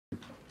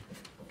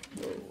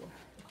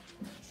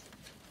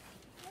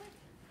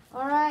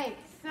All right,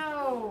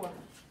 so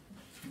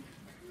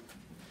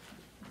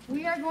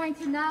we are going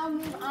to now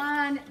move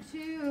on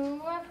to,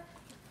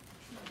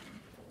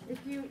 if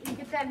you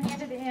get that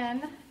handed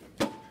in.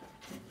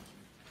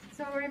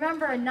 So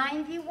remember,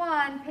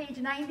 91, page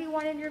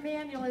 91 in your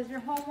manual is your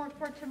homework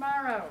for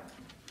tomorrow.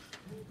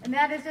 And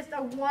that is just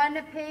a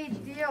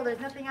one-page deal. There's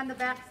nothing on the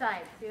back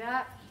side. See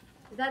that?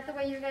 Is that the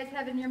way you guys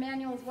have it in your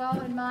manual as well?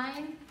 In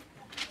mine,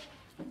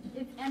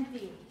 it's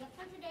empty.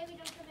 For today, we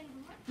don't have any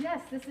homework?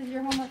 Yes, this is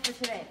your homework for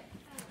today.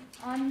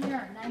 On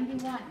here,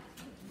 91.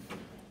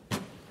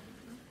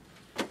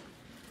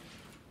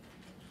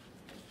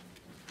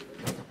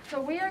 So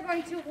we are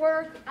going to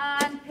work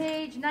on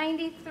page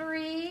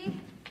 93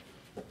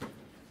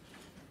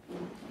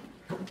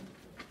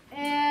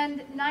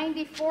 and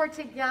 94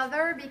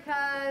 together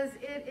because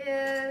it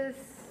is,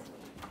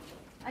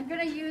 I'm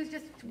going to use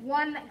just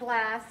one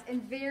glass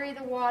and vary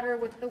the water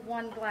with the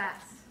one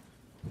glass.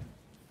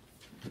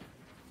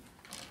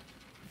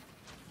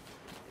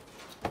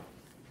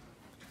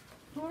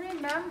 Who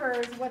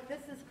remembers what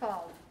this is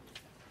called?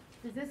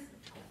 Does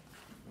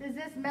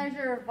this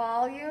measure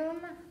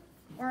volume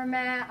or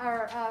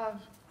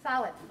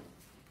solid?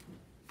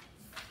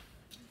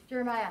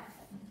 Jeremiah.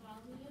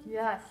 Volume?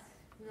 Yes.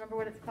 Remember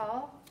what it's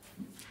called?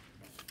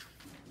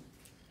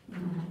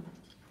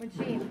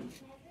 Winchine.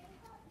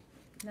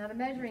 Not a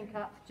measuring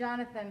cup.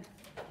 Jonathan.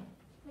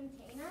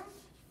 Container?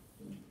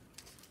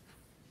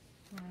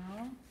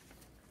 No.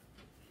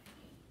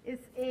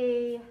 It's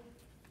a,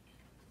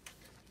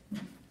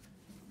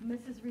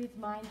 Mrs. Reed's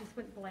mind just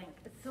went blank.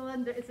 A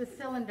cylinder, it's a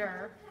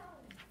cylinder.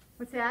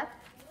 What's that?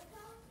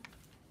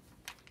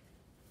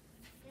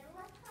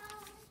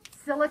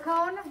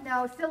 Silicone?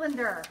 No,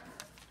 cylinder.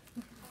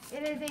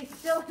 It is a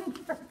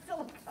cylinder.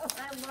 Silicone.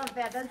 I love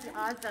that. That's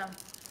awesome.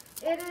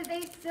 It is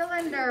a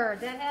cylinder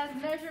that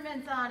has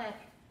measurements on it.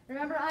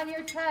 Remember on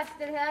your test,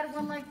 it had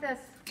one like this.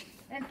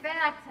 In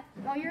fact,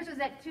 oh, yours was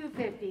at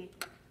 250.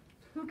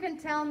 Who can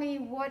tell me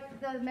what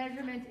the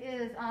measurement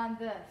is on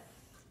this?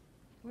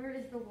 Where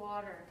is the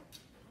water?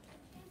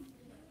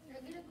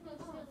 Get a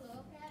closer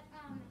look at,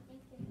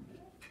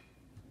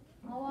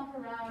 I'll walk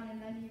around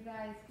and then you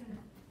guys can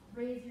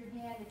raise your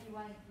hand if you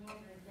want to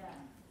answer it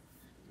down.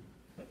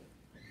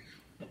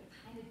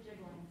 Kind of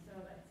jiggling, so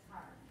that's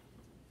hard.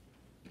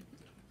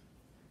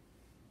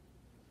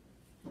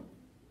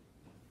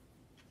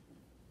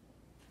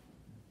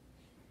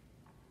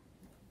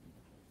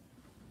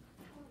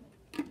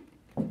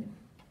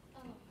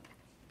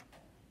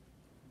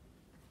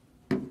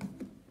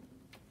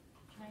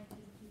 Trying to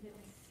keep it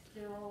as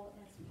still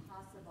as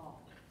possible.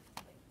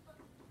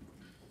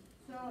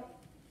 So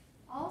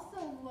also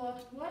look,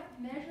 what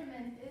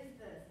measurement is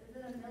this? Is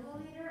it a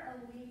milliliter,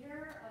 a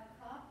liter,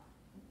 a cup,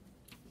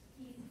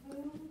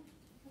 teaspoon?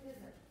 What is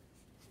it?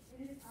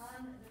 It is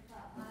on the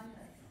cup, on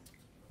this.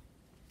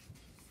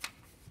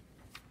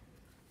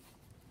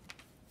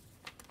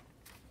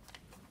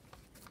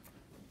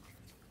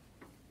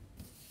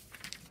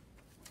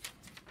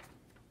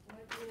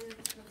 What is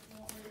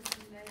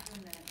the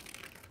measurement?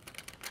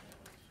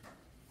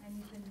 I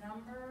need the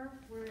number,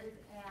 where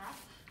it's at.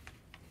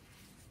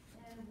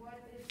 And what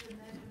is the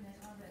measurement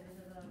of it? Is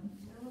it a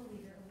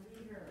milliliter, a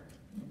liter,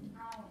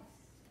 ounce,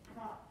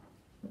 cup,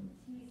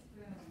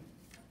 teaspoon?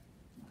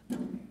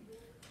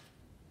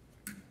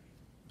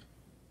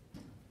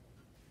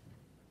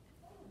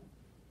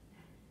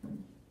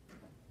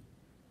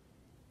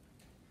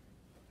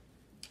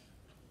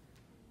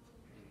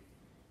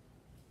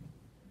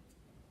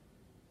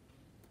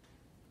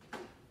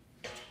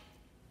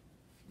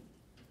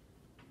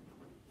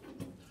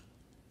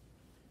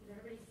 Did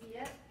everybody see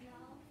it?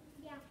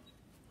 yeah.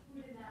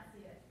 Who did not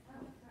see it?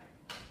 Oh, sorry.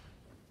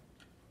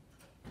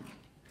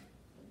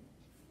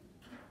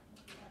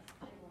 That's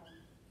a big one.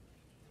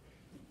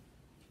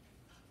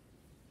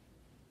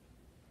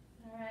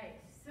 All right,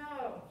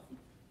 so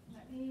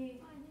let me.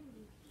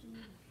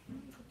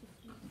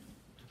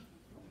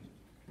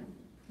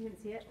 You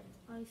didn't see it?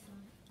 I saw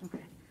it.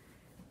 Okay.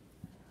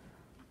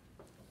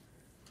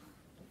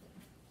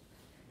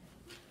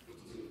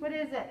 What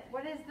is it?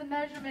 What is the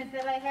measurement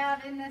that I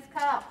have in this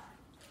cup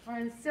or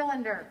in the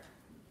cylinder?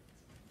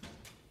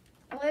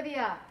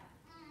 Olivia.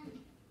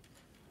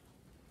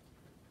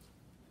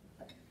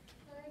 30.5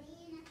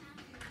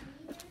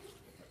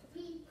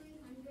 liters,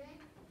 300.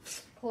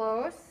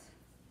 Close.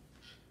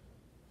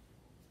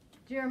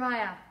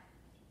 Jeremiah.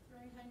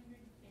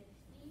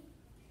 350.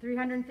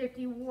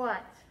 350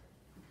 what?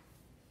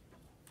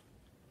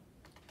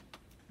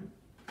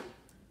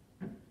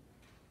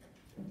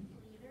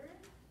 Liters.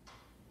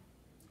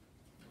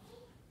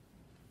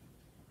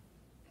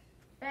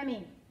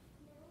 Emmy.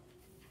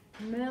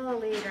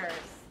 Milliliters.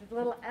 There's a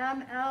little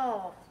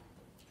ml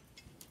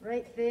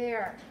right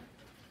there.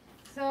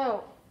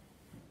 So,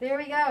 there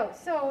we go.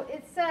 So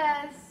it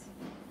says,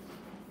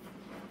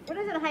 what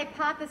is a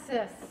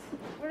hypothesis?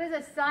 What is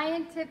a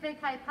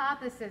scientific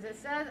hypothesis? It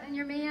says in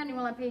your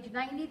manual on page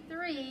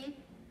 93.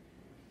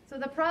 So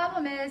the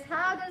problem is,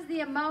 how does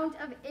the amount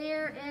of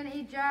air in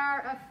a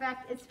jar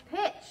affect its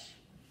pitch?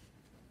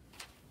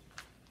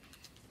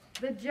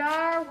 The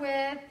jar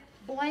with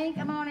blank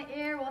amount of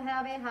air will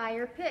have a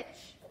higher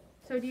pitch.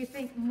 So do you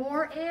think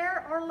more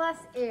air or less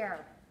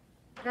air?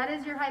 That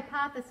is your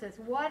hypothesis.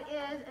 What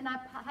is a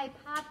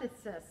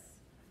hypothesis?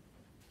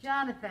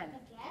 Jonathan?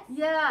 A guess?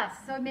 Yes,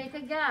 so make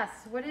a guess.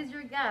 What is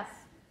your guess?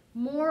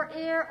 More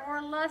air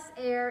or less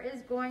air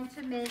is going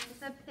to make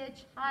the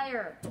pitch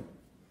higher.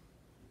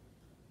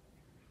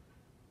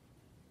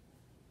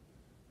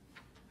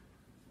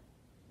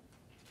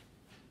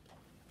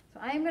 So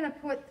I'm going to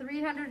put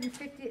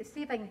 350,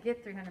 see if I can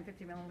get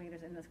 350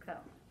 milliliters in this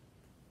cup.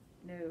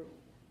 No.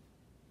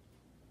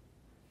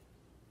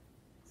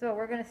 So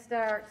we're going to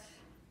start.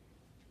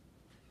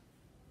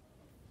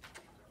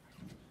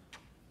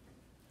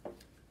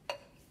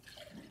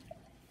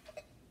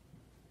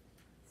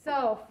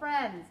 So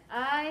friends,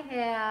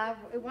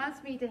 it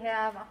wants me to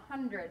have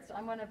 100, so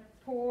I'm going to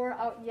pour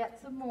out yet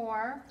some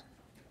more.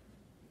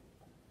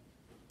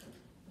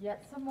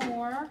 Yet some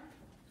more.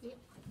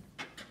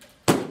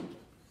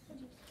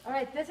 All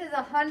right, this is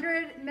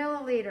 100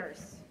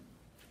 milliliters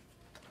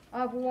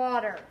of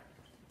water.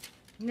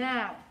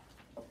 Now,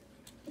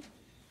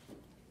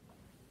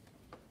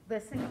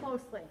 listen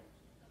closely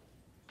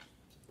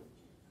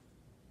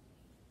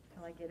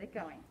till I get it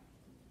going.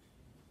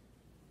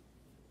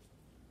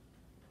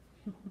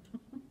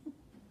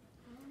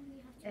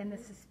 And the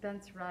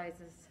suspense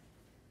rises.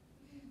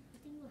 I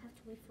think we'll have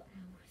to wait for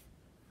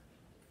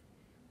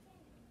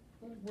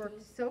hours. It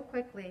worked so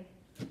quickly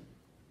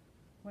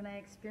when I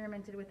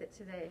experimented with it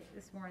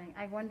this morning.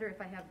 I wonder if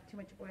I have too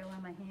much oil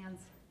on my hands.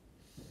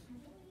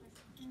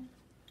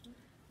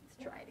 Let's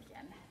try it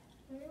again.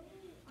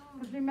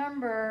 Because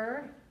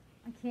remember,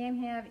 I can't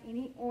have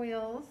any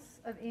oils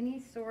of any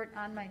sort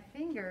on my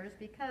fingers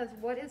because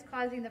what is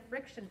causing the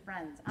friction,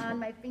 friends, on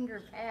my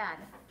finger pad?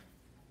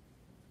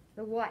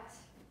 The what?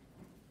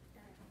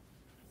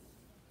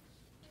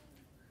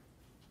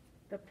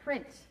 The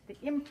print, the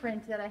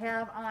imprint that I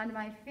have on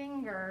my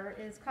finger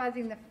is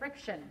causing the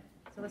friction.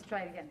 So let's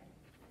try it again.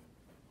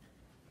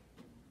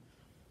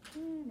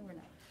 And we're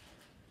not.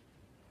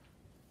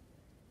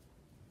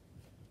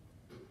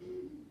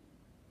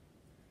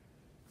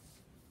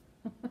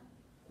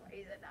 Why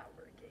is it not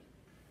working?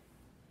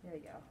 There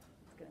you go.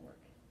 It's going to work.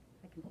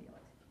 I can feel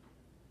it.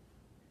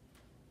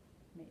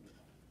 Maybe.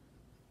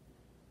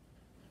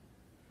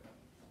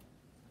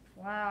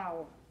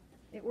 Wow.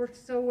 It worked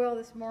so well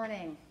this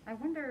morning. I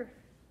wonder.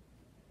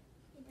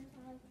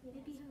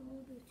 Maybe you have a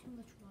little bit too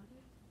much water.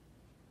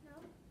 No?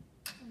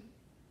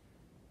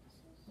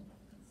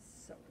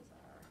 So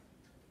bizarre.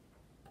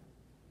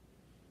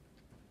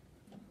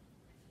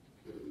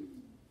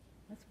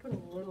 Let's put a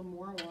little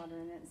more water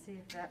in it and see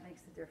if that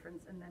makes a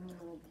difference, and then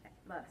a little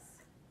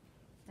less.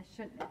 That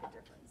shouldn't make a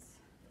difference.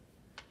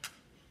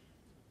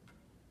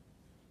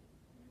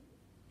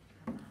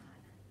 Come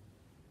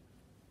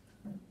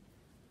on.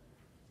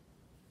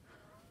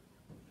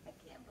 I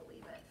can't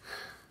believe it.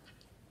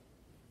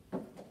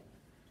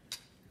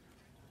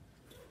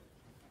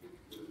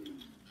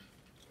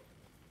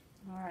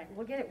 All right,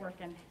 we'll get it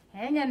working.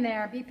 Hang in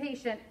there. Be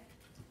patient.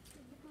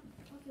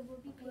 Okay, we'll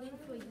be patient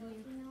for a year.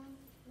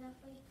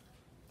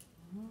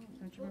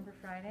 Don't you remember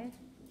Friday?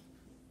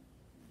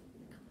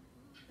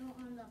 No,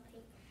 on the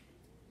paper.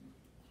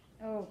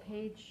 Oh,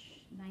 page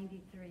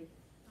 93.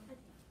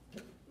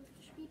 We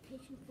should be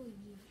patient for a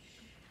year.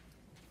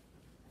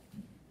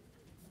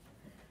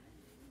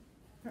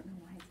 I don't know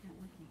why it's not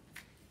working.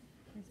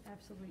 There's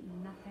absolutely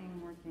nothing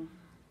working.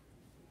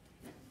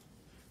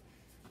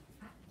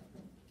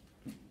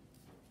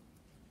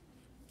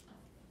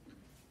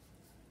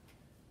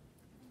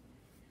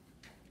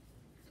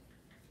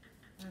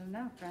 I don't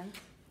know, friends.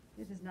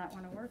 It does not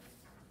want to work.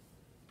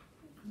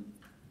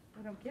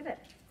 I don't get it.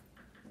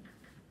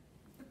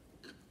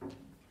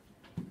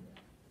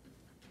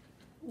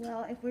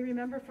 Well, if we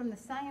remember from the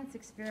science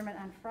experiment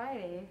on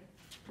Friday,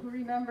 who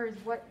remembers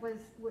what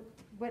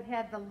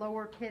had the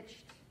lower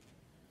pitched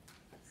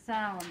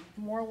sound?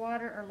 More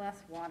water or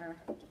less water?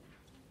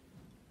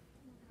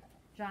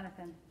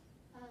 Jonathan.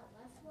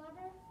 Less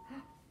water?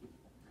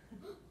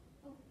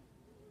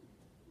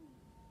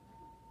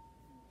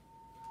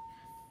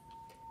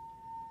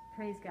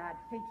 Praise God.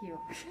 Thank you.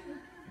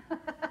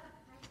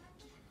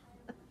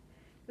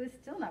 But it's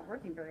still not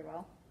working very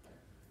well.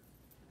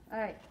 All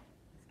right,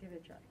 let's give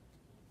it a try.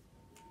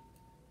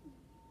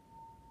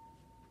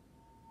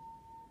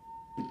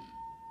 There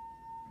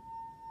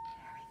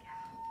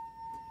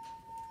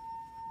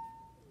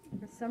we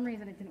go. For some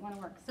reason, it didn't want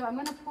to work. So I'm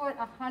going to put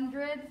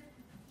 100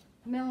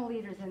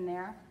 milliliters in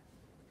there.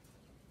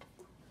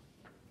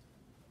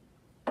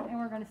 And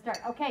we're going to start.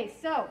 Okay,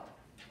 so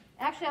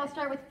actually, I'll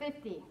start with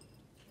 50.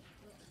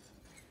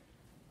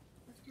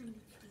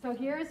 So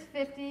here's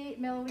 50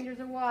 milliliters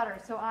of water.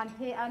 So on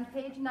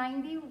page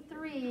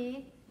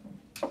 93,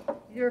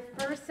 your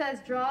first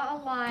says draw a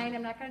line.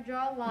 I'm not going to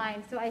draw a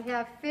line. So I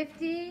have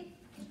 50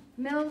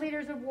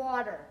 milliliters of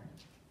water.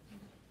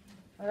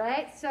 All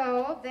right,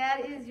 so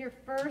that is your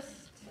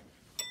first.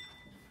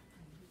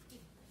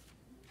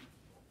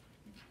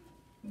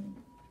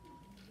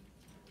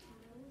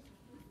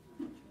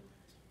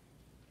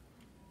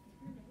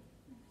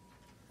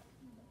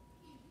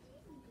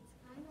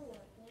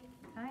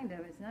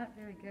 not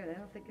very good. I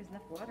don't think there's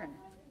enough water in it.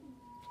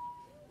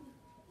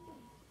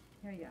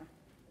 Here you go.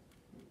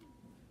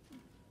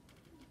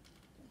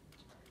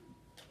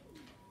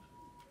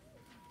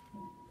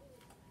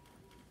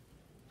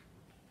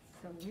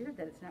 So weird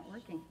that it's not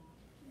working.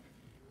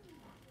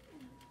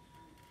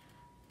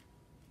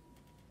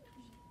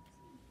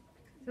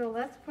 So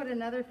let's put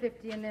another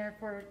 50 in there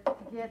to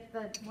get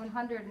the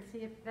 100 and see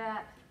if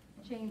that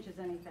changes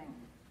anything.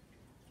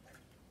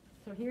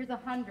 So here's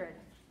 100.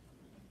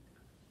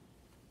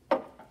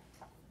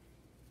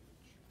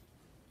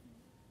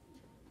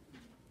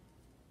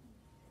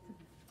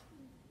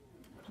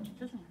 It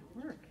doesn't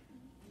work.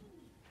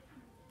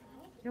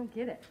 You don't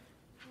get it.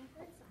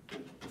 All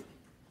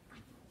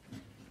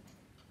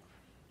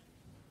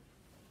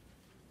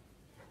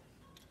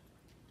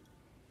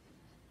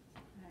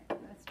right,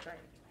 let's try it.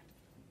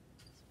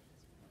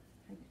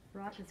 I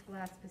brought this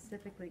glass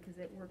specifically because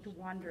it worked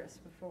wondrous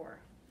before,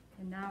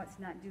 and now it's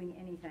not doing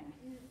anything.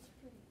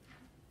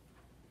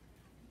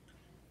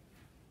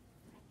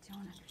 I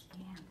don't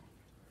understand.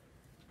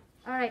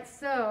 All right,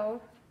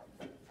 so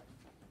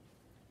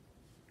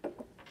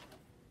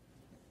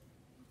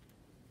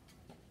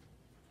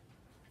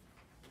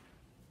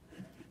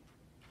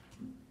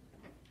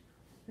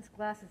this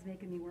glass is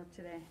making me work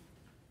today.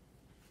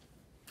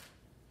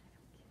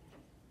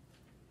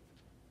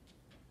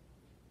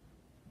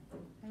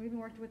 I even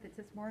worked with it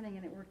this morning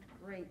and it worked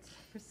great.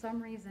 For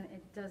some reason,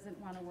 it doesn't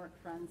want to work,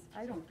 friends.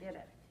 I don't get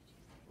it.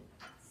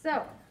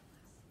 So,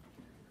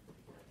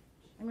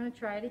 I'm going to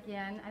try it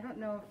again. I don't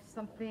know if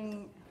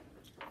something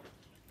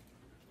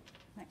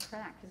might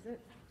crack, is it?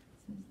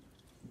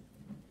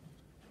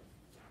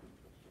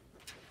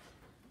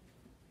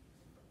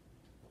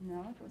 No,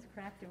 if it was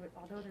cracked, it would,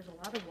 although there's a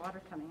lot of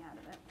water coming out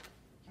of it.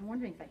 I'm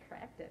wondering if I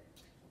cracked it.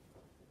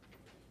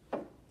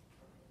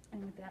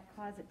 And would that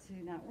cause it to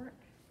not work?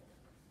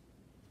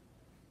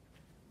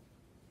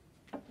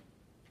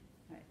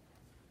 Right.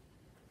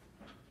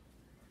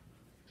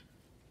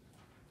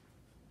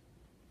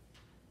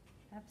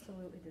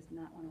 Absolutely does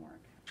not want to work.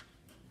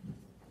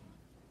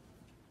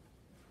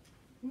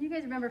 You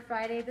guys remember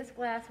Friday? This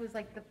glass was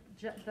like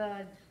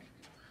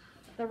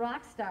the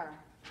rock star.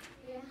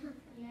 Yeah.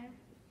 Yeah.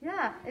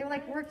 Yeah, it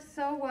like worked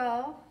so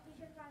well.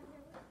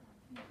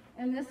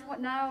 And this one,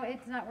 now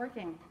it's not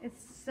working.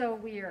 It's so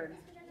weird.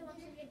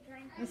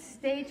 It's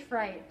stage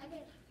fright.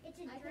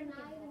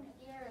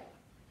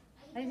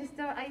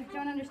 I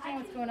don't understand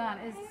what's going on.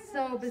 It's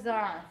so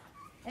bizarre.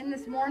 And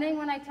this morning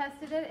when I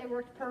tested it, it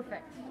worked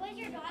perfect. Was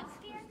your dog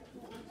scared?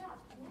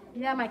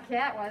 Yeah, my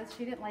cat was.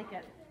 She didn't like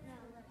it.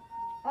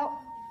 Oh,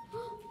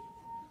 Oh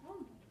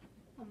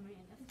man,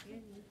 that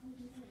scared me.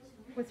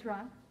 what's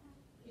wrong?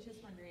 He's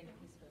just wondering if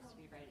he's supposed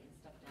to be writing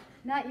stuff down.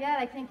 Not yet.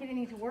 I can't get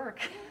any to work.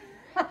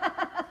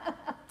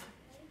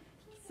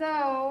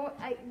 So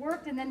I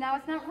worked and then now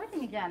it's not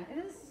working again. It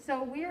is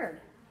so weird.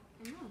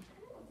 I know.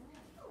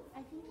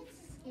 I think it's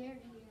scared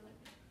you.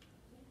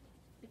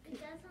 It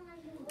doesn't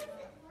like you.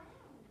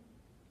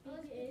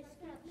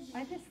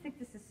 I just think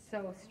this is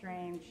so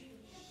strange.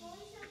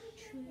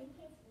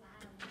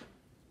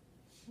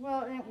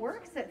 Well, and it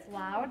works, it's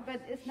loud,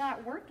 but it's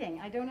not working.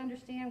 I don't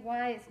understand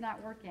why it's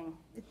not working.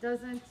 It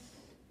doesn't,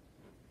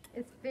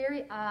 it's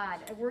very odd.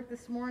 It worked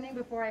this morning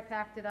before I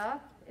packed it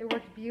up. It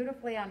worked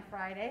beautifully on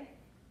Friday.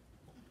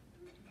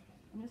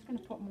 I'm just going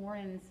to put more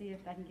in and see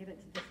if I can get it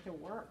to just to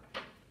work.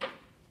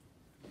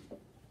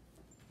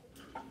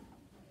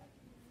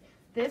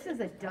 This is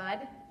a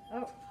dud.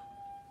 Oh.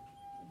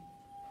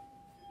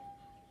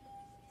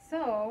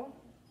 So,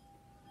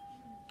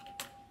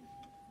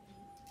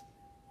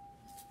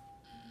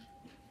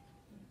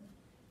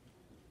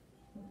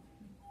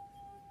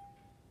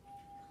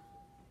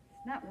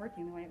 it's not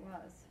working the way it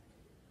was.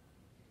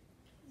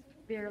 It's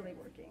barely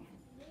working.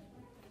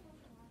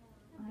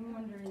 I'm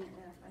wondering if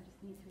I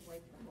just need to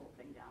wipe the whole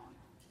thing down.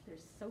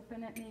 There's soap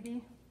in it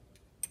maybe.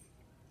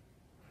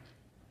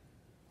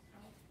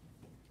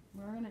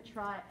 We're going to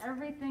try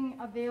everything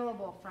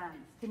available,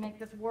 friends, to make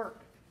this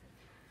work.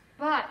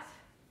 But,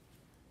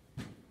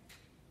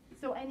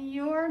 so in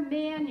your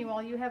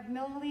manual, you have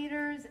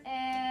milliliters,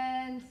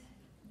 and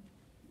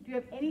do you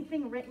have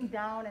anything written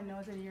down in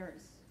those of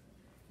yours?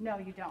 No,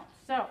 you don't.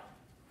 So,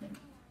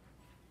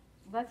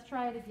 let's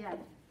try it again.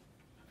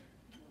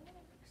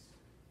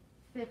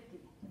 50.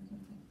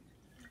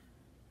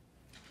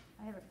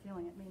 I have a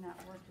feeling it may not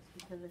work just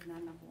because there's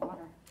not enough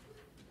water.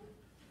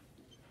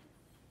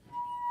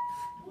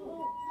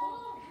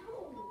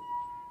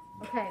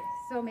 Okay,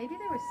 so maybe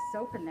there was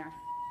soap in there.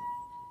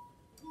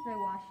 So I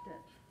washed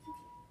it.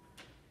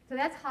 So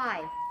that's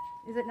high.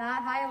 Is it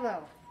not high or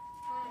low?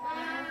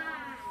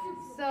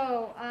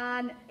 So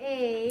on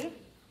A,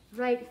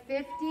 write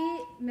 50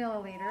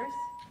 milliliters.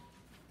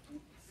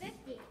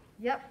 50.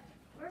 Yep.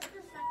 Where's the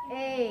second?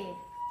 A. I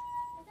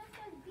thought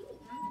that was B,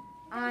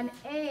 huh? On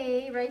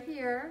A, right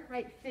here,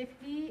 write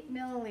 50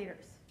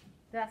 milliliters.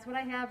 That's what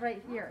I have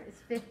right here, is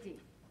 50.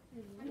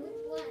 On which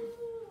one?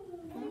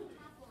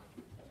 Top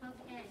one.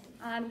 Okay.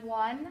 On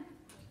 1,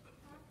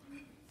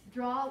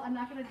 I'm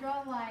not going to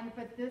draw a line,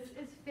 but this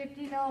is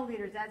 50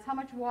 milliliters. That's how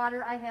much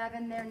water I have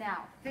in there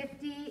now.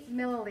 50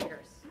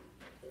 milliliters.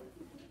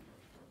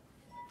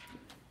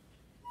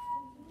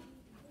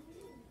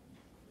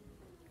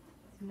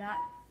 It's not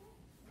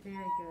very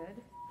good.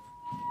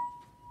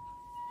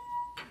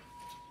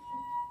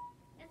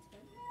 That's good.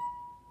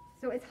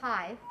 So it's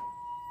high.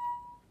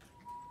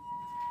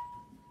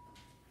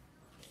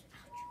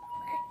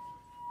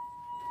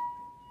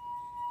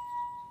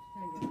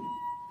 There you go.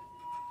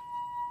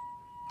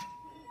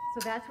 So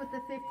that's what the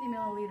 50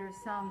 milliliters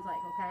sounds like,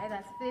 okay?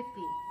 That's 50.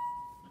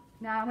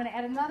 Now I'm going to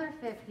add another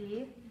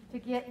 50 to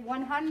get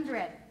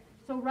 100.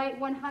 So write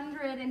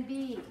 100 in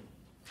B.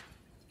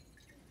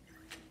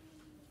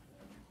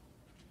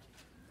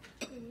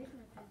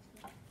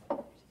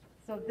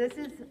 So this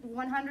is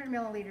 100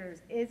 milliliters.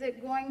 Is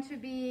it going to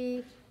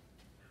be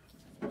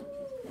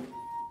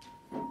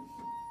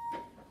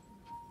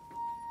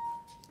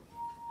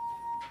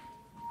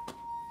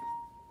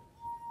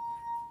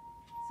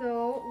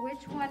so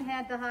which one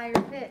had the higher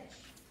pitch?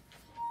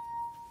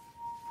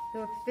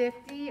 The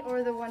 50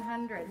 or the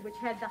 100? Which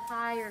had the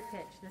higher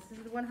pitch? This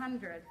is the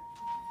 100.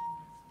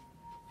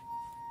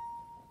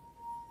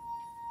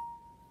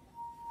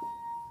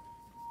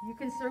 You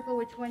can circle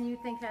which one you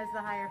think has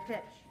the higher pitch.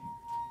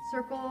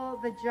 Circle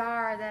the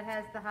jar that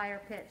has the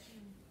higher pitch.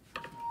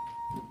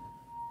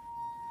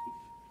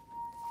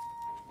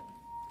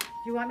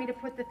 Do you want me to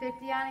put the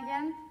 50 on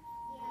again?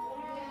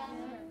 Yeah.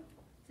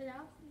 So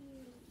now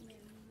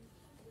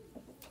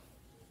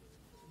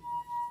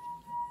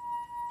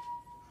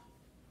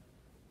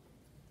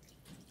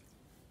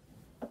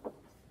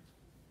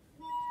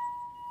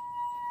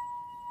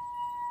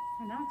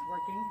Oh, now it's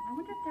working. I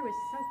wonder if there was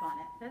soap on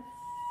it. That's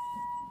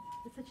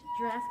such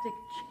a drastic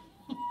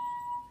change.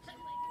 I'm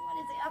like, what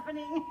is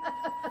happening?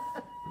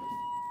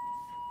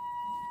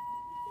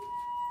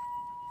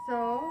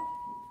 So,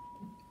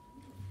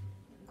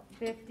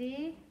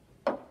 50.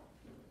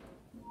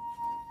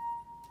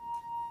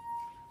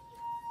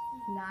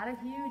 Not a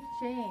huge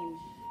change.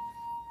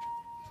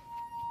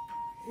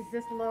 Is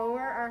this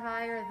lower or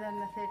higher than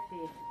the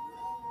 50?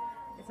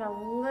 It's a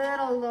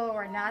little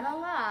lower, not a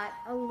lot,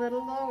 a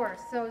little lower.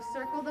 So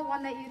circle the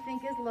one that you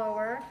think is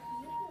lower.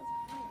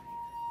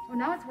 Oh,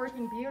 now it's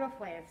working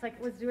beautifully. It's like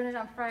it was doing it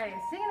on Friday.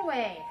 Sing it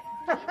away.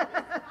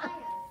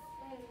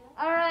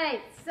 All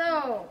right,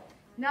 so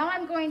now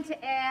I'm going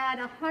to add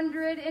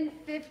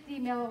 150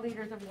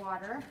 milliliters of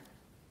water.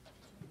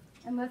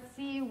 And let's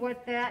see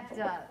what that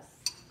does.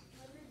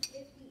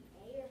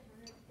 150A or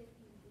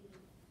 150B?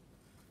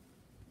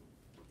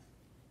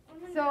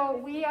 So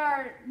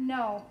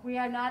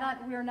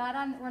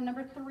we're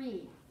number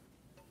 3.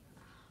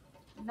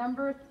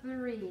 Number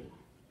 3.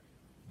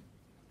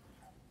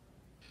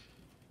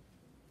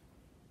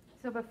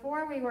 So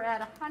before we were at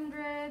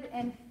 100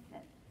 and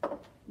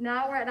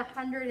now we're at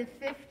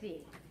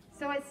 150.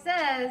 So it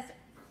says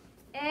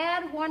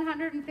add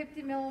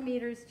 150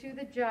 millimeters to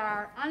the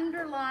jar.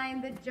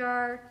 Underline the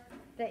jar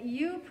that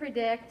you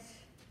predict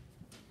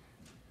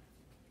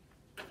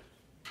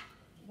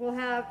will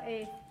have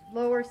a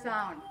lower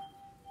sound.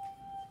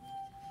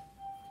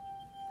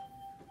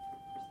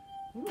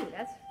 Ooh,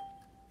 that's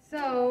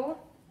so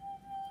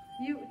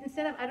you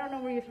instead of I don't know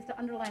where you're supposed to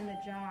underline the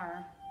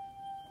jar.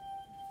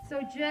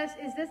 So just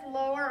is this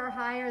lower or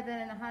higher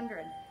than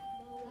 100?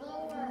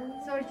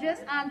 Lower. So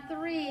just on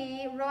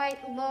 3, write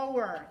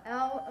lower.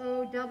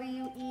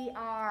 L-O-W-E-R.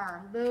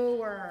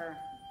 Lower.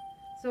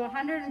 So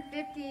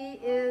 150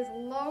 is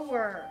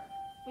lower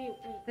Wait.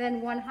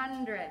 than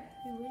 100.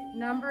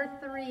 Number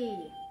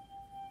 3.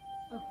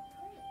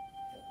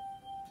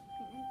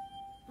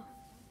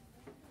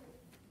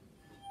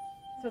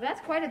 So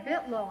that's quite a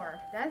bit lower.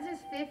 That's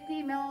just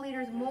 50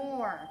 milliliters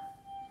more.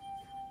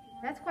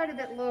 That's quite a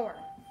bit lower.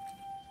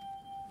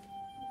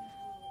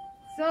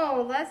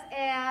 So let's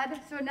add,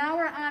 so now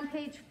we're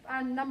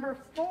on number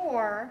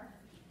 4.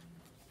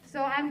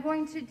 So I'm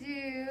going to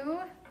do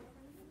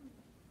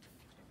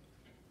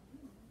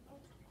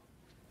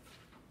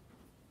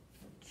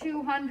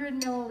 200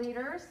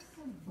 milliliters.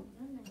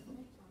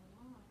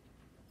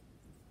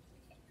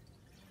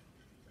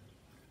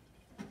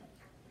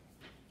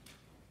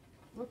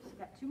 Whoops,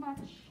 got too much.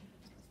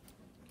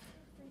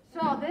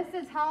 So this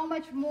is how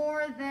much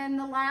more than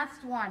the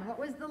last one. What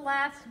was the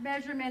last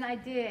measurement I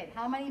did?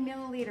 How many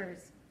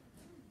milliliters?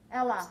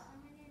 Ella.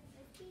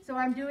 So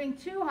I'm doing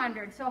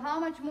 200. So how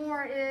much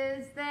more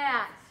is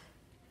that?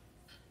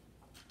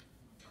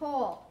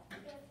 Cole.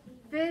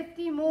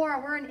 50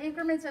 more. We're in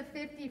increments of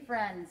 50,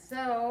 friends.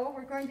 So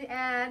we're going to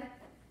add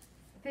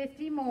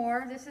 50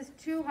 more. This is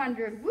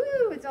 200.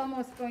 Woo! It's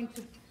almost going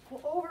to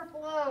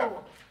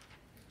overflow.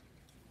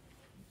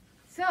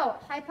 So,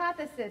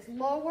 hypothesis,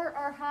 lower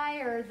or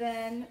higher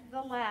than the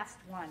last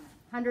one,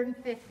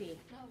 150.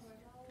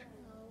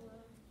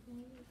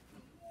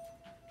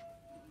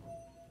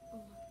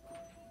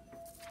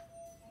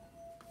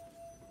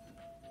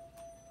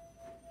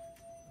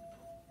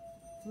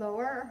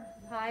 Lower,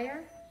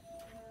 higher?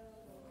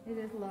 It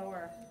is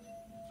lower.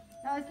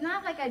 Now, it's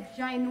not like a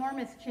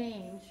ginormous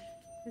change.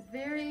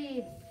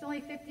 It's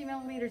only 50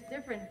 milliliters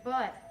different,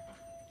 but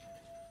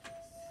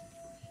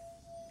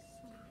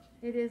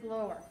it is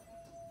lower.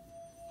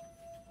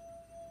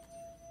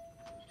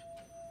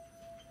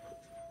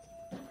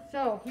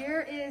 So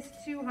here is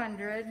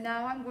 200.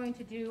 Now I'm going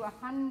to do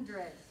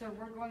 100. So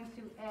we're going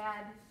to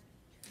add,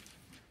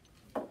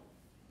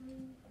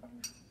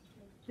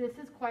 this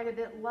is quite a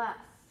bit less.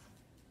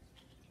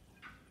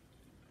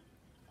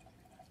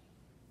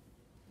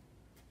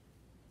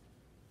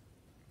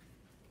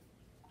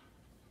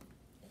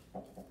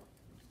 All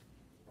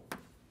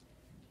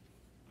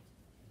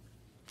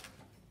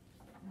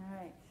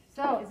right.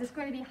 So is this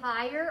going to be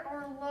higher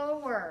or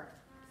lower?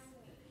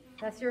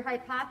 That's your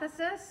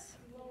hypothesis?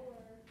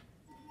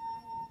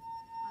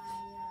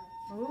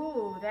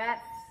 Ooh,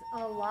 that's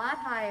a lot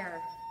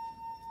higher.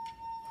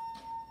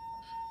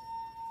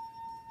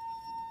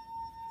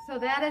 So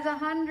that is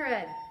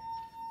 100.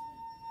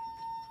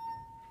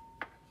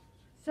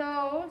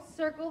 So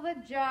circle the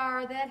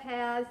jar that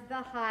has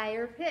the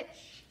higher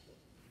pitch.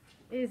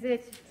 Is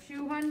it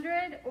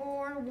 200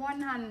 or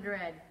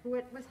 100?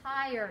 What was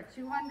higher,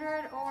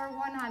 200 or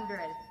 100?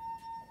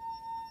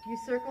 You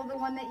circle the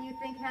one that you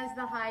think has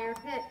the higher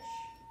pitch.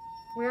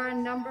 We're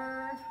on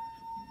number...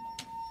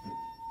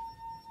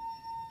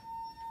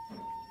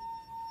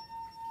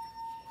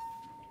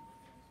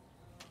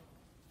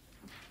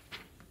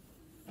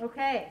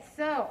 Okay,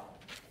 so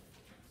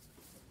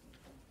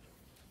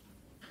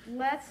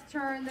let's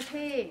turn the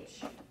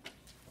page.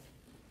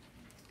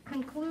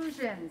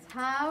 Conclusions.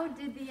 How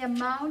did the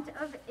amount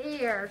of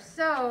air,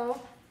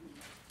 so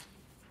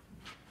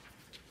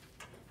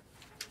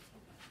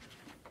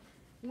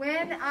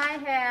when I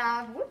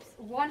have,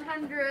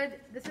 100,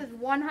 this is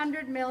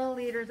 100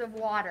 milliliters of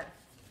water.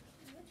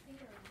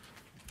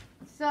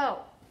 So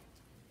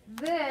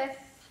this,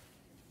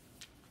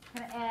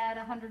 I'm going to add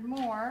 100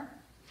 more.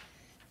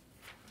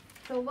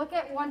 So look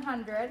at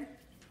 100.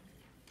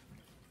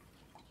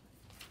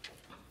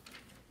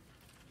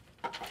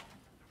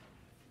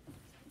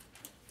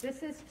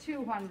 This is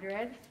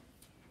 200.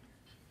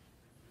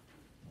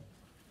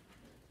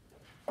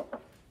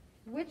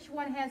 Which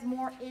one has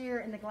more air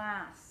in the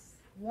glass?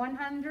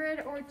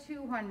 100 or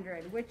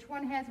 200? Which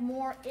one has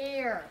more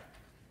air?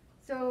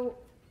 So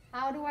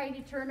how do I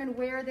determine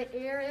where the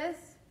air is?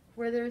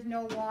 Where there's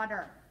no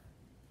water.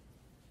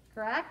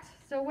 Correct?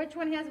 So which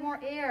one has more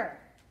air?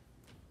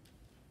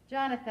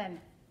 Jonathan?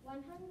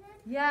 100?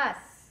 Yes.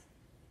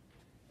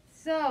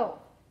 So,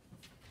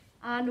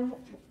 on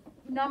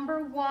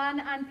number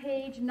 1 on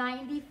page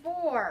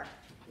 94,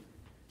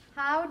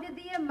 how did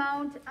the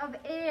amount of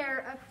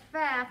air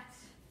affect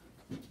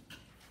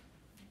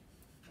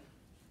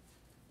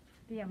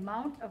the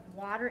amount of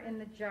water in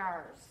the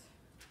jars?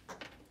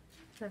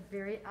 It's a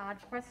very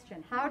odd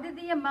question. How did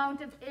the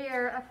amount of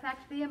air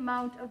affect the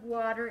amount of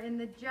water in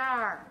the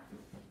jar?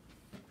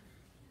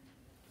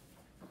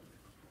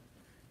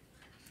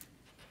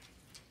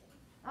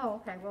 Oh,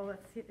 okay, well,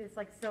 it's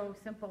like so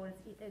simple,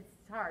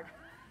 it's hard.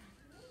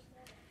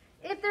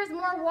 If there's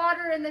more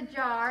water in the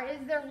jar,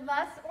 is there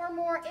less or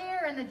more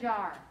air in the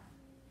jar?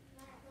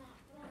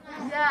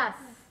 Yes.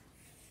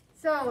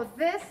 So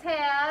this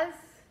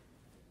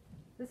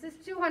is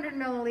 200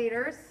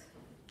 milliliters.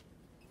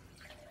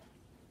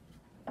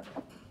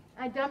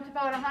 I dumped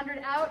about 100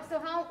 out, so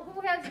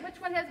which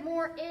one has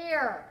more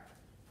air?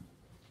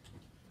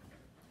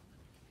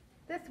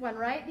 This one,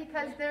 right?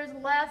 Because there's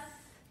less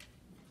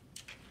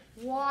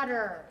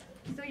water.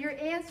 So your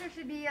answer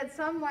should be at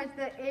somewhat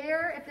the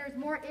air. If there's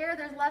more air,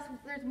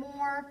 there's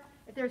more.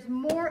 If there's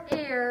more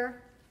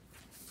air,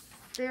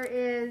 there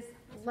is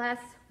less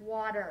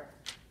water,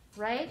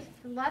 right?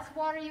 The less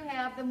water you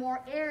have, the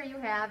more air you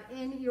have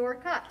in your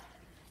cup.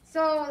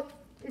 So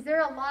is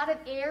there a lot of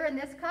air in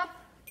this cup?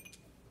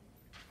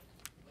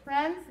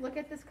 Friends, look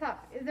at this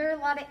cup. Is there a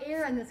lot of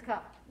air in this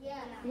cup?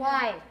 Yeah.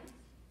 Why?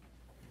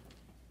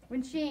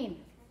 Wensheen?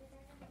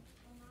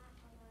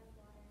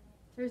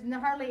 There's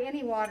hardly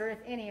any water, if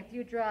any, a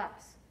few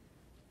drops.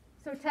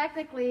 So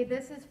technically,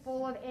 this is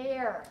full of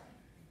air.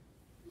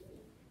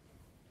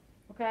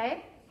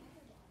 Okay?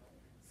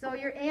 So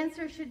your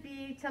answer should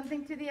be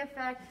something to the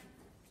effect,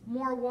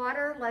 more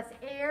water, less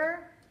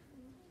air,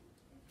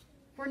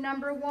 for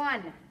number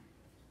 1.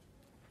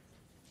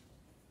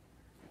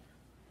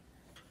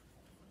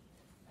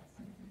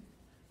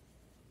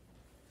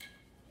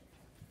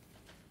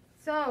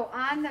 So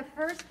on the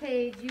first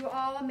page, you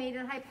all made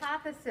a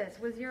hypothesis.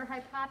 Was your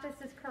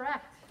hypothesis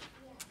correct?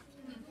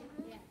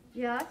 Yeah.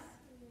 Yes?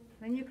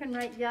 Then you can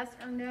write yes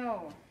or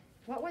no.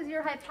 What was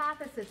your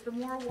hypothesis? The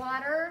more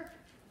water,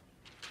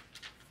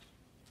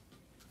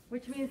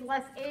 which means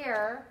less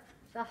air,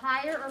 the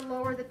higher or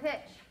lower the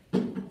pitch?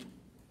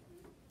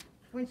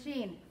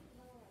 Wensheen?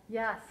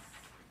 Yes.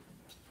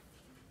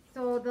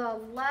 So the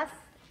less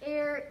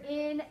air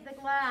in the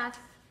glass,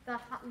 the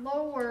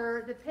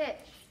lower the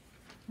pitch.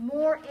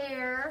 More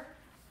air,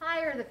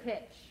 higher the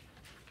pitch.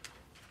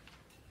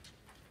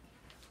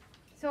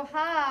 So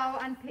how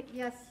on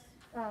yes?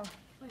 Oh.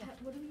 Wait,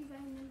 what are we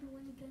writing number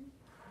 1 again?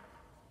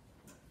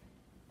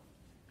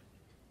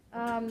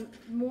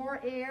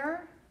 more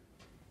air,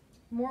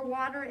 more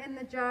water in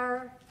the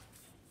jar,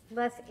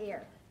 less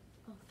air.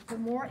 So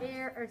more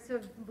air, or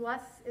so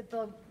less,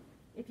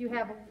 if you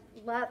have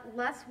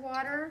less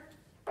water,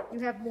 you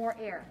have more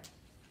air.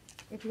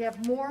 If you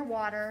have more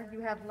water,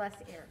 you have less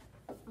air.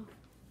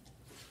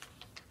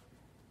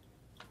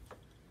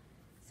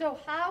 So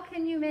how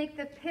can you make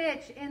the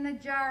pitch in the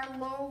jar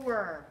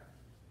lower?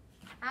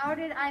 How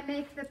did I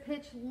make the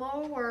pitch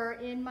lower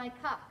in my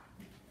cup?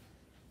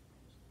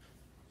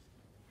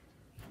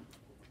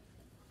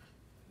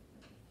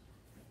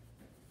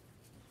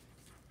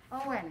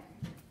 Owen.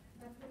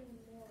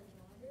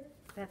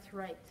 That's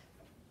right.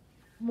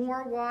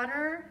 More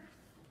water.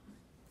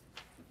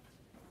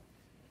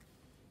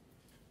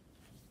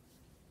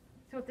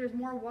 So if there's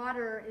more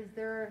water, is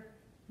there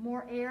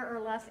more air or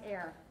less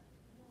air?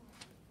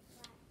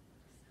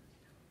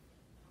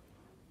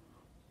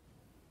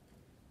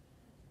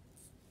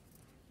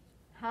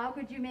 How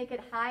could you make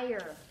it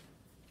higher?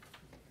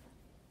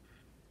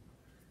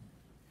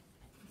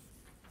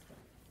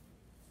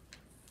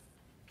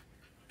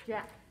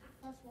 Jack.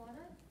 Plus water?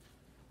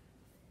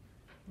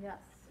 Yes.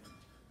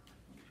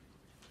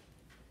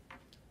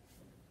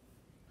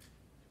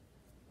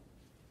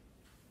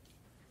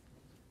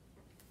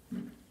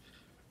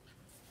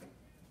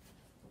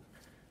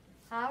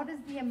 How does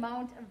the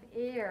amount of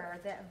air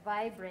that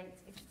vibrates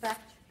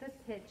affect the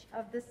pitch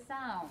of the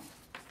sound?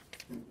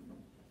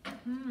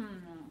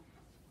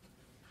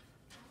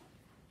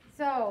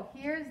 So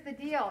here's the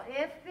deal.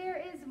 If there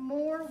is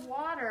more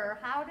water,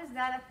 how does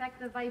that affect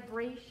the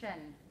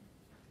vibration?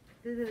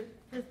 Does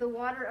the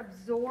water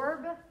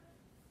absorb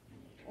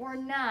or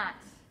not?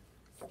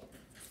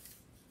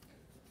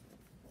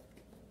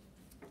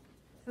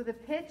 So the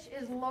pitch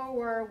is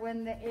lower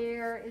when the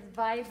air is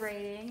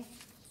vibrating.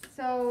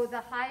 So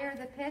the higher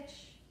the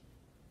pitch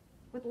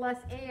with less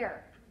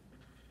air.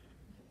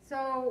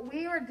 So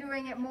we were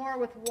doing it more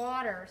with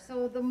water.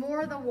 So the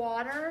more the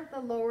water, the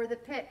lower the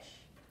pitch.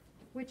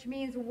 Which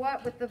means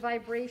what with the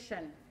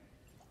vibration?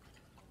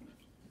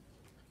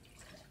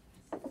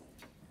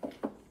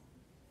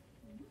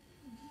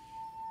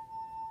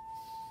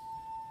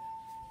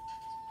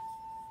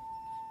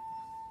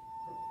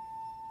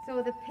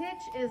 So the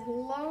pitch is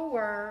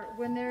lower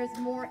when there's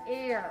more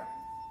air.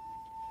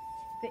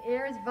 The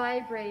air is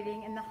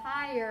vibrating, and the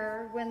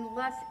higher when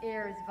less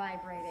air is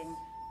vibrating.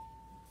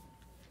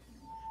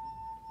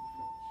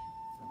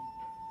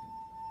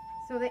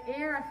 So the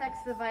air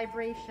affects the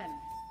vibration.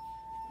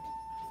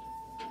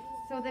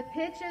 So the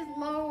pitch is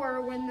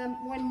lower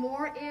when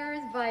more air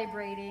is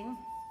vibrating,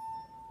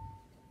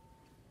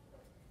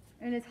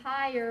 and it's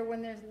higher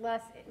when there's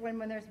less when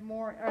there's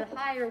more, or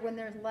higher when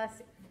there's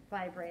less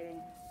vibrating.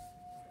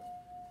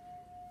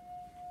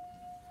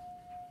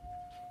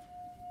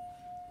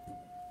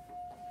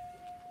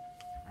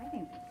 I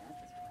think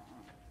that's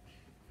wrong.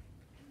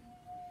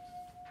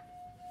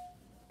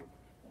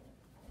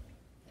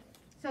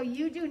 So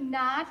you do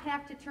not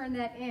have to turn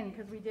that in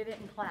because we did it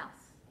in class.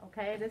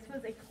 Okay, this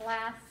was a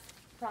class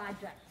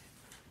project.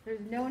 There's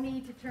no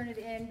need to turn it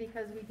in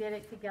because we did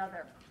it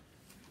together.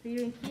 So you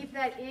can keep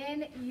that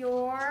in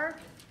your,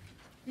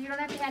 you don't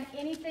have to hand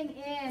anything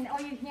in. Oh,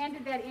 you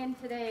handed that in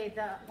today,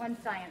 the One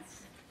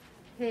Science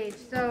page.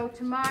 So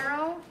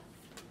tomorrow,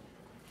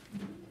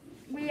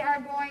 we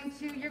are going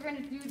to, you're going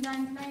to do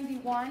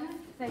 991.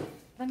 So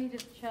let me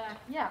just check.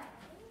 Yeah.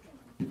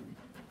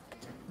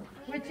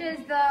 Which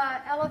is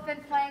the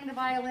elephant playing the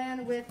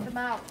violin with the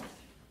mouse.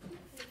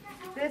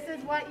 This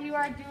is what you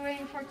are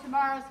doing for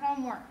tomorrow's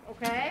homework,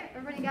 okay?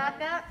 Everybody got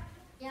that?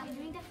 Yeah, we're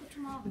doing that for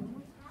tomorrow.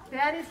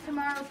 That is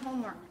tomorrow's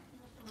homework.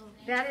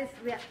 That is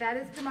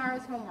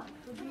tomorrow's homework.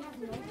 So do you have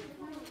notes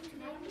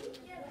today?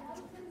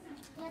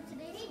 Yeah,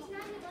 today.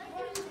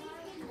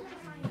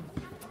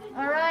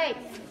 All right.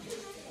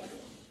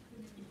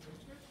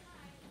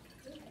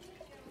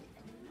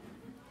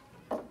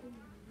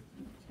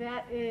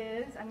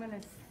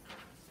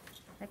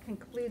 That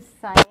concludes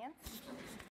science.